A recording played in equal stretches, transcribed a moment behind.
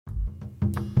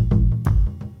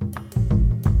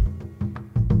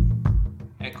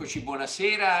Eccoci,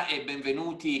 buonasera e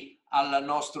benvenuti al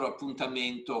nostro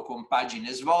appuntamento con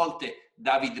Pagine Svolte.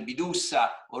 David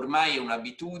Bidussa, ormai è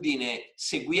un'abitudine,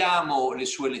 seguiamo le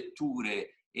sue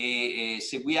letture e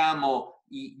seguiamo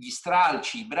gli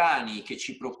stralci, i brani che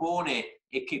ci propone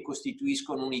e che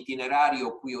costituiscono un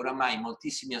itinerario cui oramai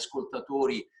moltissimi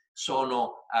ascoltatori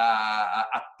sono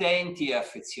attenti e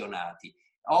affezionati.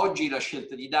 Oggi la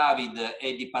scelta di David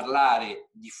è di parlare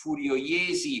di Furio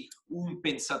Jesi, un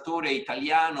pensatore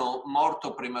italiano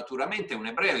morto prematuramente, un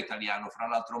ebreo italiano fra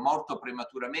l'altro, morto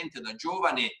prematuramente da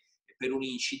giovane per un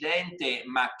incidente,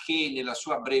 ma che nella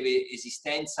sua breve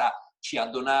esistenza ci ha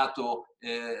donato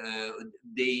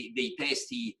dei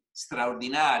testi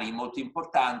straordinari, molto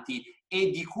importanti, e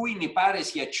di cui mi pare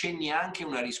si accenni anche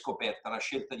una riscoperta. La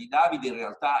scelta di Davide in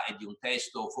realtà è di un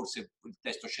testo, forse il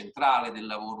testo centrale del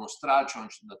lavoro, uno stralcio,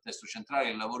 il testo centrale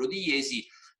del lavoro di Jesi,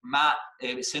 ma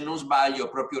se non sbaglio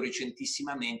proprio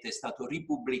recentissimamente è stato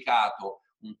ripubblicato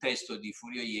un testo di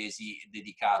Furio Jesi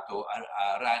dedicato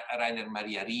a Rainer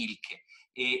Maria Rilke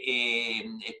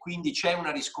e quindi c'è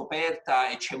una riscoperta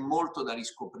e c'è molto da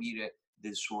riscoprire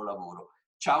del suo lavoro.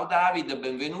 Ciao David,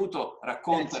 benvenuto,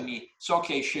 raccontami, Grazie. so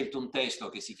che hai scelto un testo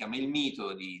che si chiama Il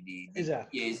mito di Esatto.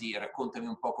 Jesi, raccontami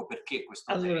un poco perché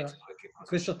questo Allora, testo e che cosa c'è.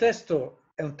 questo testo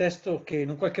è un testo che in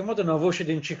un qualche modo è una voce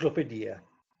di enciclopedia,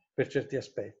 per certi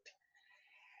aspetti.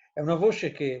 È una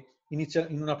voce che inizia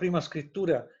in una prima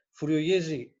scrittura. Furio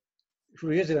Jesi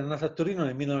era nato a Torino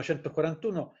nel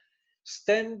 1941,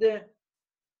 stende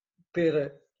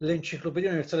per l'Enciclopedia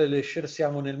Universale dell'Escher,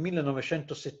 siamo nel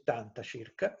 1970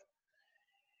 circa,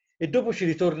 e dopo ci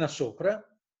ritorna sopra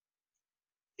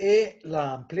e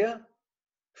la amplia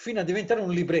fino a diventare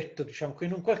un libretto, diciamo, che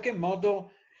in un qualche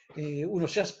modo uno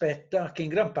si aspetta che in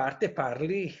gran parte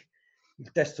parli,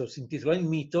 il testo si intitola Il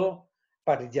mito,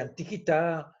 parli di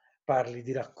antichità, parli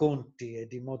di racconti e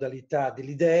di modalità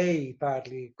degli dei,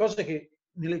 parli cose che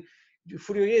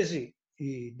Furio Jesi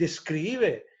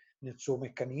descrive nel suo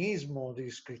meccanismo di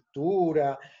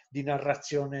scrittura, di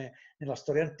narrazione nella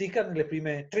storia antica, nelle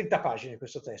prime 30 pagine di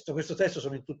questo testo. Questo testo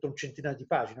sono in tutto un centinaio di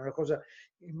pagine, una cosa,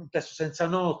 un testo senza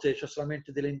note, cioè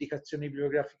solamente delle indicazioni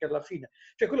bibliografiche alla fine,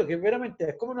 cioè quello che veramente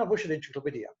è come una voce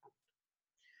d'enciclopedia.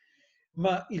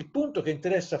 Ma il punto che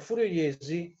interessa a Furio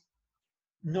Jesi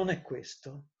non è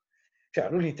questo. Cioè, a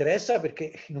lui gli interessa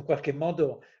perché in un qualche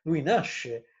modo lui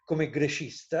nasce come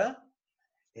grecista,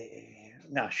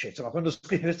 nasce, insomma, quando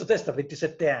scrive questo testo a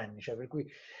 27 anni, cioè per cui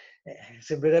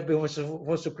sembrerebbe come se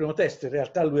fosse il primo testo, in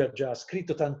realtà lui ha già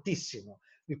scritto tantissimo.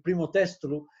 Il primo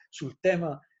testo sul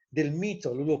tema del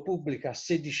mito lui lo pubblica a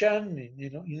 16 anni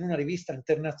in una rivista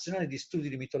internazionale di studi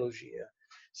di mitologia.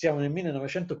 Siamo nel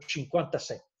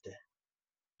 1957.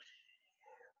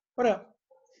 Ora,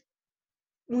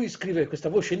 lui scrive questa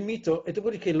voce, il mito, e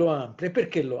dopodiché lo amplia. E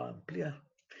perché lo amplia?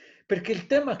 Perché il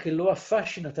tema che lo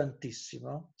affascina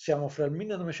tantissimo, siamo fra il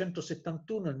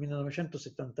 1971 e il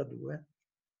 1972,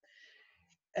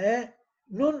 è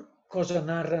non cosa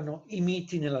narrano i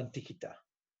miti nell'antichità,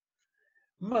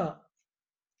 ma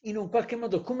in un qualche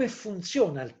modo come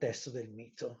funziona il testo del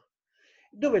mito,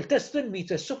 dove il testo del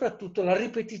mito è soprattutto la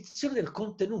ripetizione del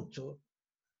contenuto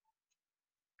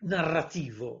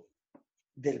narrativo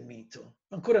del mito.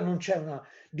 Ancora non c'è una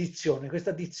dizione,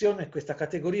 questa dizione, questa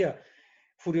categoria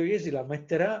Furio Jesi la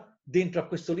metterà dentro a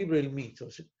questo libro del mito,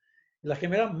 la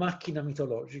chiamerà macchina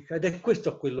mitologica, ed è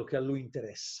questo quello che a lui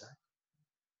interessa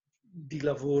di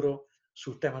lavoro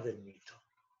sul tema del mito.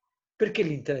 Perché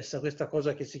gli interessa questa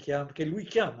cosa che lui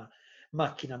chiama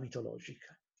macchina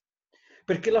mitologica?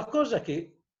 Perché la cosa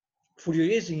che Furio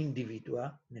Jesi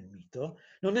individua nel mito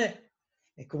non è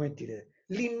come dire,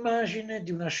 l'immagine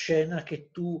di una scena che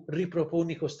tu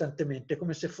riproponi costantemente,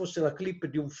 come se fosse la clip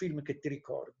di un film che ti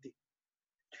ricordi.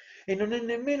 E non è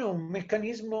nemmeno un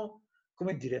meccanismo,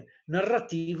 come dire,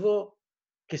 narrativo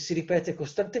che si ripete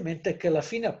costantemente e che alla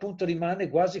fine appunto rimane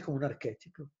quasi come un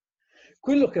archetipo.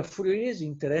 Quello che a Furio Jesi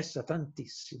interessa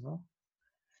tantissimo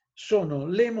sono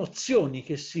le emozioni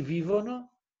che si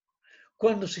vivono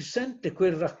quando si sente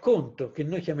quel racconto che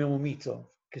noi chiamiamo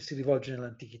mito, che si rivolge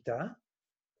nell'antichità,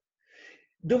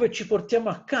 dove ci portiamo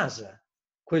a casa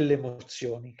quelle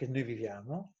emozioni che noi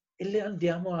viviamo e le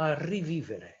andiamo a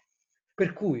rivivere.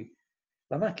 Per cui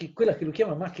quella che lui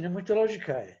chiama macchina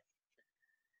mitologica è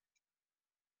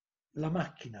la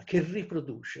macchina che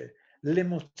riproduce le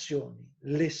emozioni,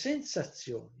 le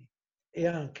sensazioni e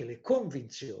anche le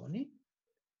convinzioni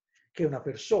che una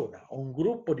persona o un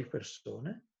gruppo di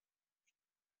persone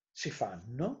si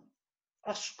fanno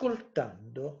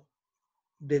ascoltando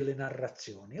delle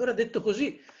narrazioni. Ora, detto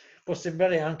così, può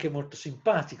sembrare anche molto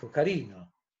simpatico,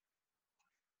 carino.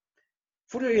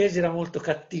 Furio Jesi era molto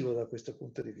cattivo da questo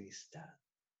punto di vista.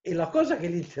 E la cosa che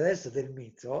gli interessa del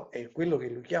mito, è quello che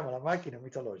lui chiama la macchina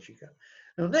mitologica,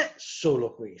 non è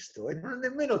solo questo, e non è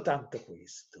nemmeno tanto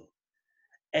questo.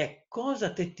 È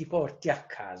cosa te ti porti a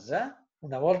casa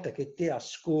una volta che te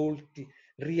ascolti,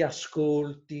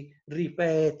 riascolti,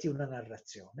 ripeti una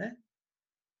narrazione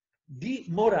di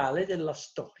morale della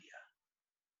storia.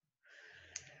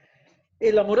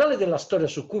 E la morale della storia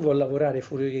su cui vuol lavorare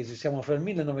Furio Jesi, siamo fra il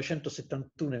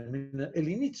 1971 e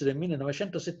l'inizio del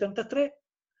 1973,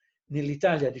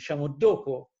 nell'Italia, diciamo,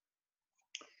 dopo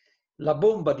la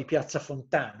bomba di Piazza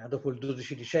Fontana, dopo il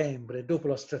 12 dicembre, dopo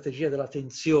la strategia della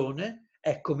tensione,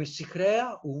 è come si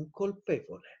crea un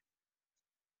colpevole.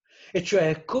 E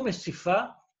cioè come si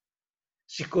fa,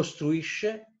 si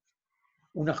costruisce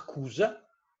un'accusa,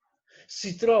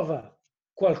 si trova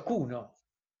qualcuno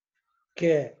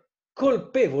che è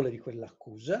colpevole di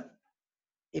quell'accusa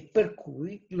e per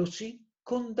cui lo si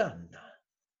condanna.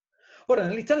 Ora,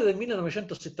 nell'Italia del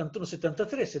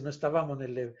 1971-73, se noi stavamo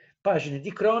nelle pagine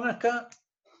di cronaca,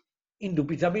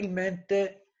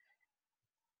 indubitabilmente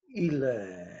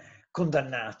il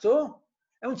condannato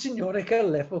è un signore che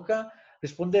all'epoca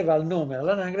rispondeva al nome,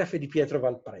 all'anagrafe di Pietro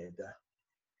Valpreda.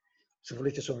 Se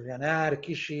volete sono gli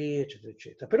anarchici, eccetera,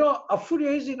 eccetera. Però a Furio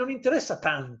Jesi non interessa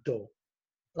tanto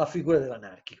la figura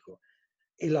dell'anarchico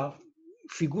e la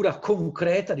figura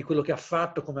concreta di quello che ha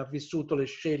fatto, come ha vissuto, le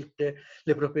scelte,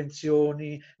 le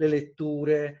propensioni, le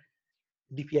letture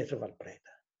di Pietro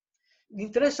Valpreda. Mi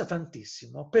interessa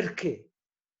tantissimo perché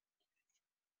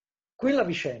quella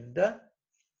vicenda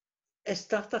è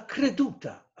stata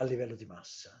creduta a livello di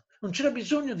massa. Non c'era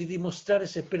bisogno di dimostrare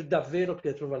se per davvero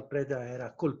Pietro Valpreda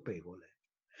era colpevole,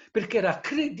 perché era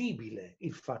credibile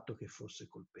il fatto che fosse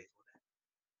colpevole.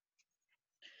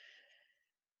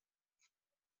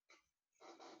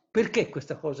 Perché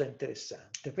questa cosa è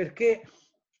interessante? Perché,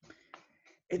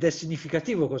 ed è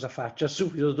significativo cosa faccia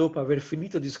subito dopo aver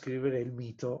finito di scrivere il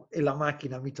mito e la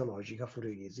macchina mitologica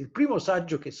Furio Jesi. Il primo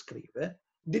saggio che scrive,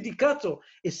 dedicato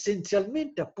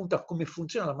essenzialmente appunto a come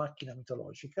funziona la macchina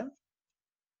mitologica,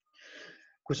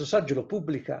 questo saggio lo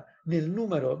pubblica nel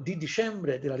numero di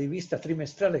dicembre della rivista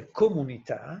trimestrale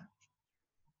Comunità,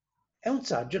 è un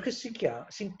saggio che si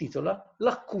intitola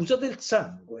L'accusa del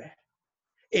sangue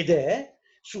ed è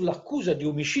sull'accusa di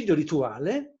omicidio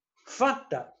rituale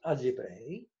fatta agli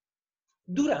ebrei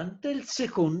durante il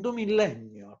secondo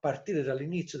millennio, a partire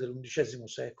dall'inizio dell'undicesimo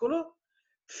secolo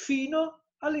fino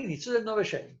all'inizio del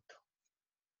Novecento,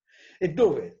 e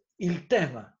dove il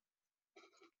tema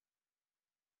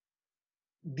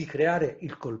di creare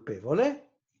il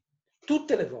colpevole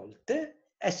tutte le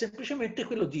volte è semplicemente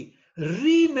quello di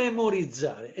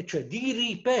rimemorizzare, e cioè di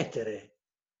ripetere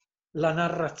la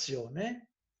narrazione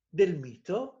del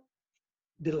mito,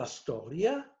 della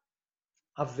storia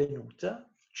avvenuta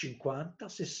 50,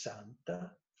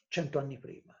 60, 100 anni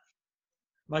prima.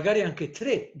 Magari anche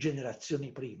 3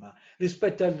 generazioni prima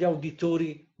rispetto agli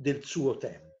auditori del suo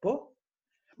tempo,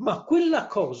 ma quella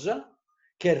cosa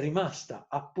che è rimasta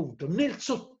appunto nel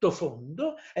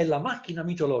sottofondo è la macchina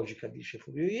mitologica, dice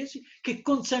Furio Jesi, che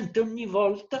consente ogni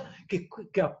volta che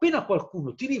appena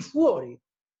qualcuno tiri fuori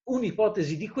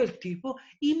un'ipotesi di quel tipo,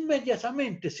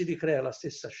 immediatamente si ricrea la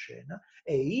stessa scena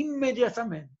e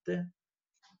immediatamente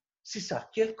si sa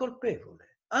chi è il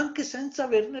colpevole, anche senza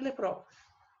averne le prove.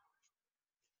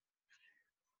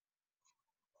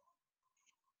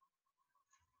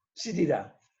 Si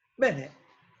dirà, bene,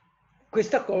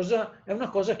 questa cosa è una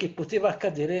cosa che poteva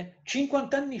accadere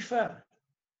 50 anni fa.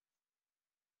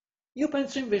 Io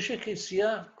penso invece che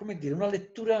sia, come dire, una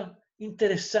lettura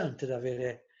interessante da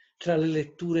avere tra le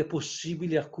letture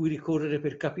possibili a cui ricorrere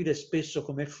per capire spesso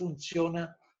come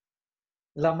funziona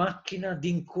la macchina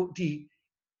di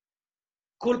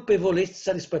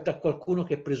colpevolezza rispetto a qualcuno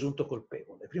che è presunto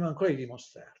colpevole, prima ancora di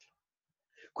dimostrarlo.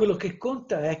 Quello che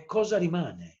conta è cosa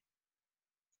rimane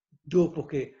dopo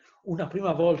che una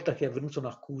prima volta che è avvenuta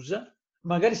un'accusa,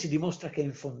 magari si dimostra che è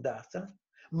infondata,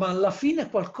 ma alla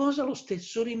fine qualcosa lo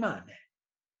stesso rimane.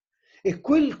 E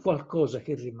quel qualcosa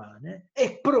che rimane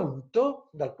è pronto,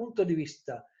 dal punto di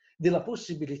vista della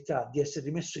possibilità di essere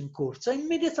rimesso in corsa,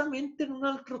 immediatamente in un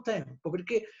altro tempo,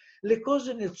 perché le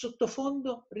cose nel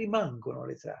sottofondo rimangono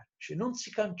le tracce, non si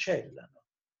cancellano.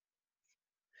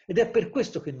 Ed è per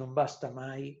questo che non basta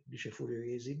mai, dice Furio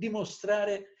Jesi,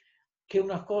 dimostrare che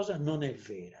una cosa non è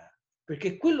vera,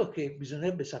 perché quello che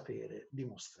bisognerebbe sapere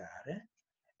dimostrare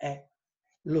è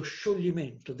lo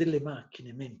scioglimento delle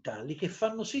macchine mentali che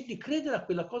fanno sì di credere a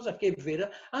quella cosa che è vera,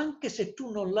 anche se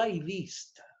tu non l'hai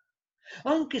vista,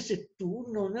 anche se tu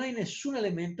non hai nessun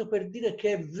elemento per dire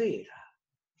che è vera.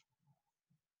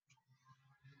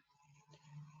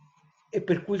 e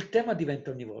per cui il tema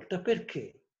diventa ogni volta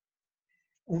perché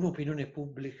un'opinione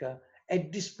pubblica è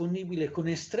disponibile con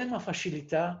estrema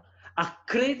facilità a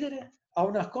credere a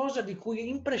una cosa di cui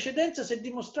in precedenza si è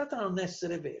dimostrata non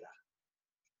essere vera.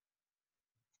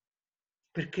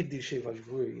 Perché diceva il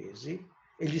Furio Jesi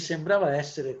e gli sembrava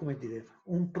essere, come dire,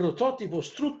 un prototipo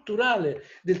strutturale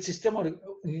del sistema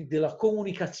della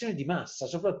comunicazione di massa,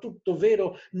 soprattutto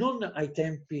vero non ai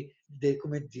tempi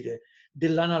come dire,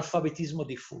 dell'analfabetismo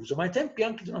diffuso, ma ai tempi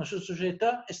anche di una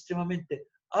società estremamente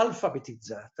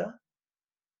alfabetizzata,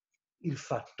 il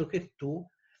fatto che tu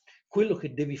quello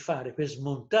che devi fare per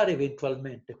smontare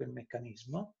eventualmente quel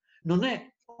meccanismo non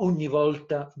è ogni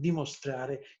volta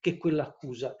dimostrare che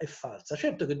quell'accusa è falsa.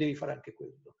 Certo che devi fare anche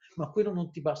quello, ma quello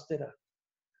non ti basterà.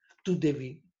 Tu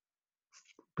devi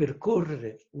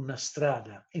percorrere una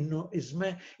strada e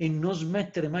non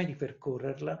smettere mai di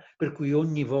percorrerla, per cui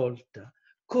ogni volta,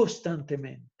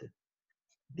 costantemente,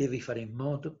 devi fare in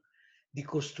modo di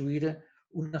costruire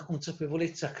una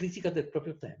consapevolezza critica del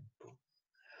proprio tempo,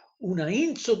 una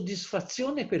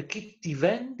insoddisfazione per chi ti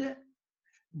vende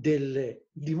delle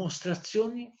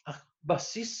dimostrazioni a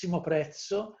bassissimo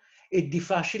prezzo e di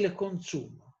facile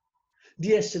consumo,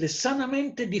 di essere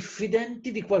sanamente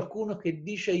diffidenti di qualcuno che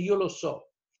dice io lo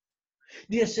so,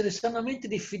 di essere sanamente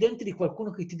diffidenti di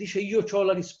qualcuno che ti dice io ho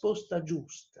la risposta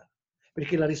giusta,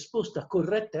 perché la risposta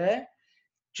corretta è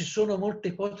ci sono molte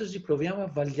ipotesi, proviamo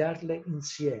a vagliarle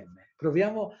insieme,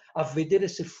 proviamo a vedere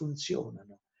se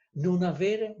funzionano, non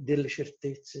avere delle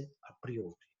certezze a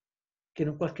priori, che in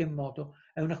un qualche modo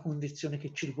è una condizione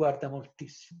che ci riguarda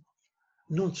moltissimo,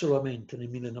 non solamente nel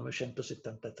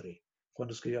 1973,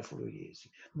 quando scriveva Furio Jesi,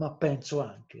 ma penso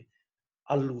anche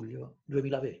a luglio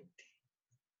 2020.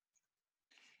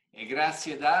 E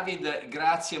grazie David,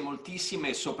 grazie moltissime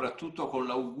e soprattutto con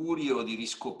l'augurio di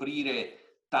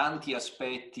riscoprire tanti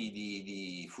aspetti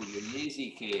di Furio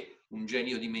Jesi, che un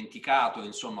genio dimenticato,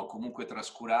 insomma comunque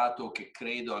trascurato, che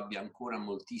credo abbia ancora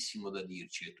moltissimo da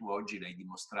dirci e tu oggi l'hai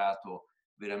dimostrato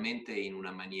veramente in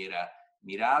una maniera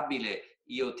mirabile.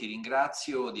 Io ti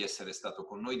ringrazio di essere stato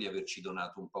con noi, di averci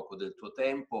donato un poco del tuo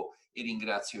tempo e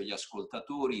ringrazio gli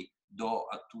ascoltatori. Do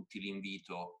a tutti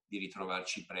l'invito di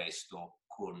ritrovarci presto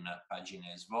con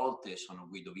pagine svolte. Sono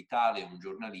Guido Vitale, un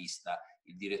giornalista,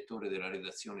 il direttore della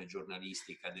redazione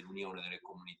giornalistica dell'Unione delle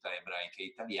Comunità Ebraiche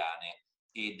Italiane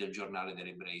e del giornale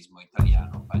dell'Ebraismo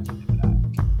Italiano, Pagine Ebraiche.